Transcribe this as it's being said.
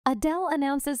Adele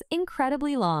announces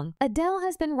incredibly long. Adele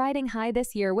has been riding high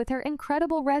this year with her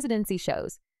incredible residency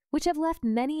shows, which have left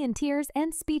many in tears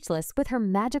and speechless with her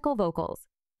magical vocals.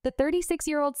 The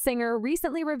 36-year-old singer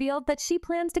recently revealed that she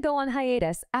plans to go on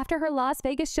hiatus after her Las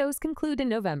Vegas shows conclude in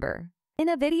November. In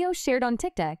a video shared on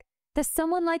TikTok, the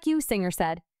Someone Like You singer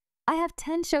said, "I have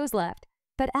 10 shows left,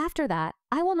 but after that,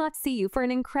 I will not see you for an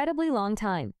incredibly long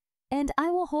time, and I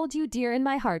will hold you dear in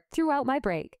my heart throughout my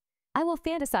break. I will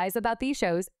fantasize about these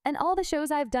shows and all the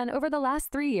shows I've done over the last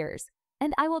 3 years,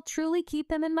 and I will truly keep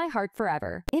them in my heart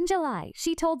forever." In July,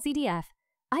 she told ZDF,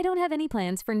 "I don't have any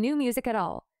plans for new music at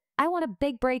all. I want a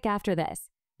big break after this,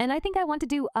 and I think I want to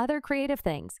do other creative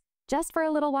things, just for a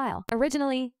little while."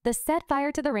 Originally, the Set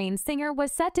Fire to the Rain singer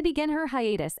was set to begin her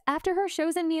hiatus after her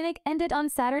shows in Munich ended on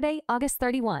Saturday, August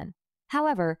 31.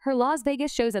 However, her Las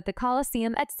Vegas shows at the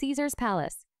Coliseum at Caesars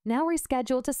Palace, now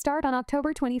rescheduled to start on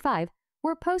October 25,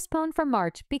 were postponed from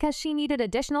March because she needed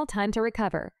additional time to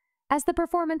recover, as the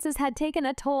performances had taken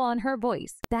a toll on her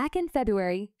voice. Back in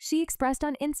February, she expressed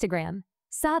on Instagram,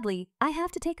 "Sadly, I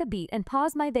have to take a beat and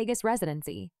pause my Vegas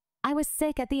residency. I was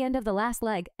sick at the end of the last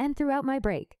leg and throughout my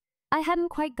break. I hadn't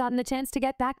quite gotten the chance to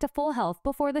get back to full health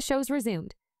before the shows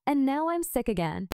resumed, and now I'm sick again."